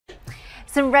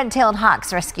Some red-tailed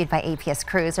hawks rescued by APS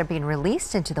crews are being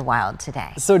released into the wild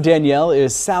today. So Danielle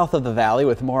is south of the valley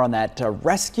with more on that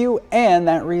rescue and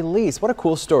that release. What a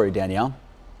cool story, Danielle.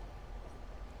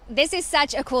 This is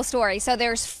such a cool story. So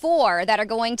there's 4 that are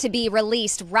going to be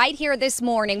released right here this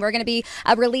morning. We're going to be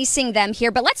releasing them here.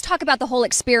 But let's talk about the whole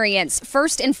experience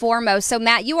first and foremost. So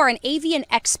Matt, you are an avian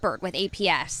expert with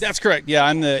APS. That's correct. Yeah,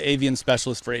 I'm the avian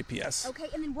specialist for APS. Okay,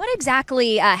 and then what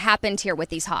exactly happened here with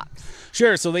these hawks?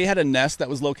 Sure. So they had a nest that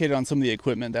was located on some of the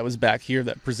equipment that was back here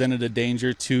that presented a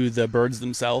danger to the birds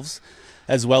themselves,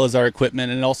 as well as our equipment,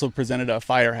 and it also presented a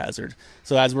fire hazard.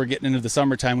 So as we're getting into the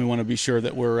summertime, we want to be sure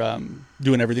that we're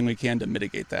doing everything we can to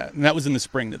mitigate that. And that was in the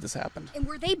spring that this happened. And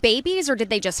were they babies, or did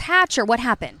they just hatch, or what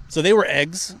happened? So they were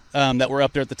eggs that were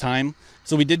up there at the time.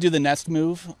 So we did do the nest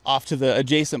move off to the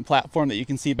adjacent platform that you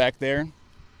can see back there.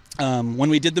 When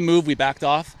we did the move, we backed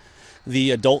off.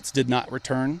 The adults did not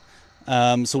return.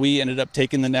 So we ended up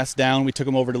taking the nest down. We took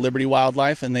them over to Liberty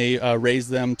Wildlife, and they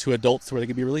raised them to adults where they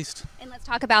could be released. And let's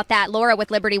talk about that. Laura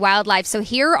with Liberty Wildlife. So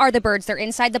here are the birds. They're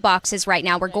inside the boxes right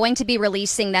now. We're going to be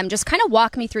releasing them. Just kind of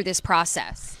walk me through this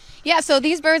process. Yeah, so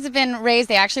these birds have been raised.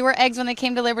 They actually were eggs when they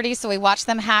came to Liberty, so we watched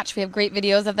them hatch. We have great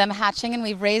videos of them hatching, and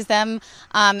we've raised them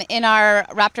in our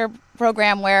raptor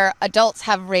program where adults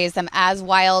have raised them as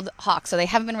wild hawks. So they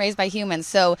haven't been raised by humans.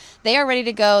 So they are ready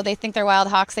to go. They think they're wild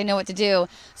hawks. They know what to do.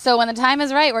 So when the time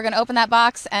is right, we're going to open that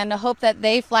box and hope that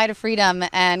they fly to freedom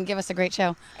and give us a great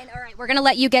show. And all right, we're going to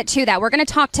let you get to that. We're going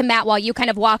to talk to Matt while you kind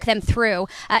of walk them through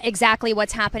exactly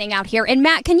what's happening out here. And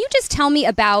Matt, can you just tell me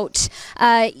about,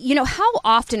 how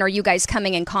often are you guys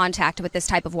coming in contact with this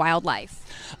type of wildlife?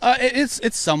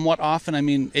 It's somewhat often. I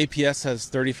mean, APS has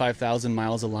 35,000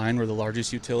 miles of line. We're the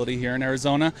largest utility here in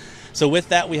Arizona. So with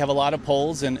that, we have a lot of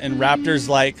poles, and raptors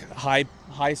like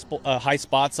high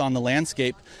spots on the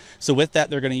landscape. So with that,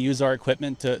 they're going to use our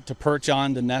equipment to perch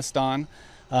on, to nest on,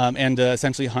 and to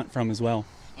essentially hunt from as well.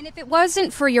 And if it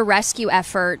wasn't for your rescue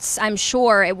efforts, I'm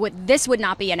sure this would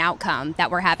not be an outcome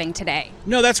that we're having today.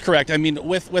 No, that's correct. I mean,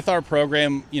 with our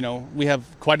program, we have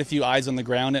quite a few eyes on the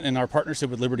ground, and our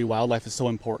partnership with Liberty Wildlife is so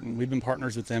important. We've been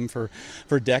partners with them for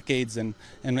decades, and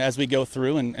as we go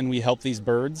through and we help these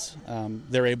birds,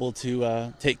 they're able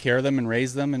to take care of them and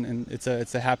raise them, and it's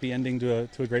a happy ending to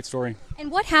a great story.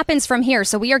 And what happens from here?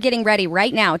 So we are getting ready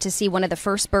right now to see one of the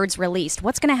first birds released.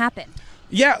 What's going to happen?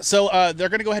 Yeah, so they're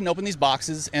going to go ahead and open these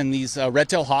boxes, and these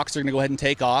red-tailed hawks are going to go ahead and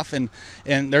take off, and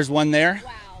there's one there.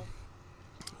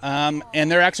 Wow.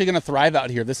 And they're actually going to thrive out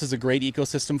here. This is a great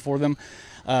ecosystem for them.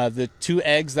 The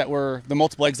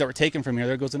multiple eggs that were taken from here,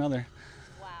 there goes another.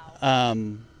 Wow.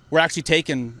 We're actually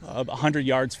taken 100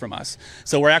 yards from us.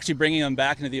 So we're actually bringing them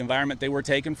back into the environment they were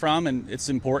taken from, and it's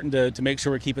important to make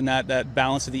sure we're keeping that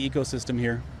balance of the ecosystem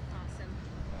here.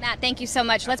 Matt, thank you so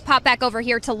much. Let's pop back over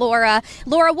here to Laura.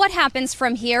 Laura, what happens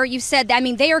from here? You said,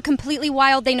 they are completely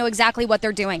wild. They know exactly what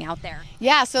they're doing out there.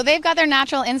 Yeah, so they've got their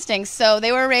natural instincts. So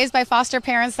they were raised by foster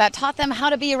parents that taught them how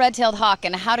to be a red-tailed hawk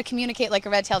and how to communicate like a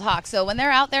red-tailed hawk. So when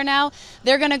they're out there now,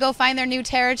 they're going to go find their new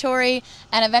territory,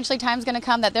 and eventually time's going to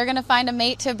come that they're going to find a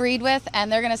mate to breed with,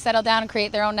 and they're going to settle down and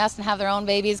create their own nest and have their own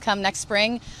babies come next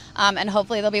spring. And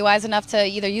hopefully they'll be wise enough to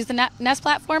either use the nest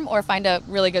platform or find a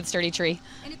really good sturdy tree.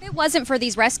 And if it wasn't for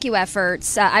these rescue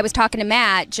efforts, I was talking to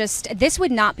Matt, this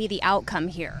would not be the outcome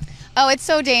here. Oh, it's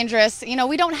so dangerous.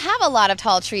 We don't have a lot of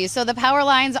tall trees, so the power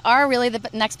lines are really the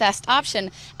next best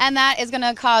option, and that is going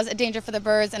to cause a danger for the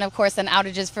birds and, of course, then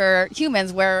outages for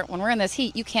humans where when we're in this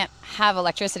heat, you can't have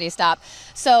electricity stop.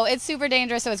 So it's super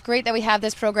dangerous, so it's great that we have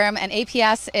this program, and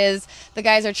APS the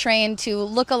guys are trained to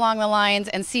look along the lines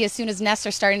and see as soon as nests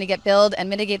are starting to get built and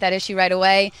mitigate that issue right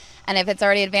away. And if it's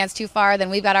already advanced too far, then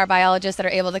we've got our biologists that are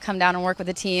able to come down and work with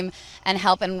the team and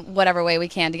help in whatever way we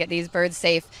can to get these birds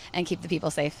safe and keep the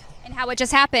people safe. And how it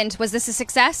just happened, was this a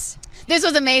success? This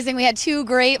was amazing. We had 2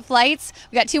 great flights.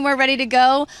 We got 2 more ready to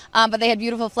go, but they had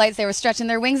beautiful flights. They were stretching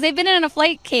their wings. They've been in a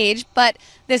flight cage, but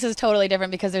this is totally different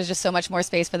because there's just so much more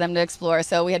space for them to explore.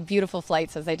 So we had beautiful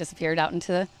flights as they disappeared out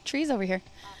into the trees over here.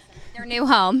 Their new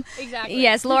home. Exactly.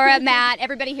 Yes, Laura, Matt,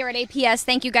 everybody here at APS,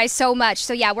 thank you guys so much.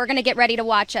 So yeah, we're going to get ready to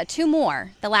watch 2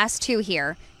 more, the last 2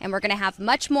 here, and we're going to have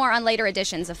much more on later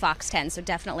editions of Fox 10, so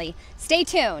definitely stay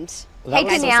tuned. Hey,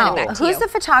 Danielle, who's the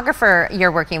photographer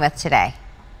you're working with today?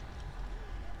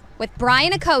 With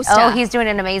Brian Acosta. Oh, he's doing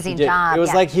an amazing job. It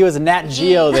was like he was a Nat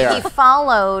Geo there. He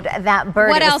followed that bird.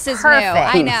 What else is new?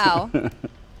 I know.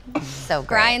 So great.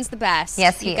 Brian's the best.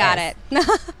 Yes, he is. You got it.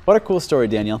 What a cool story,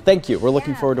 Danielle. Thank you. We're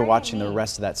looking forward to watching the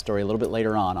rest of that story a little bit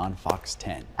later on Fox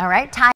 10. All right.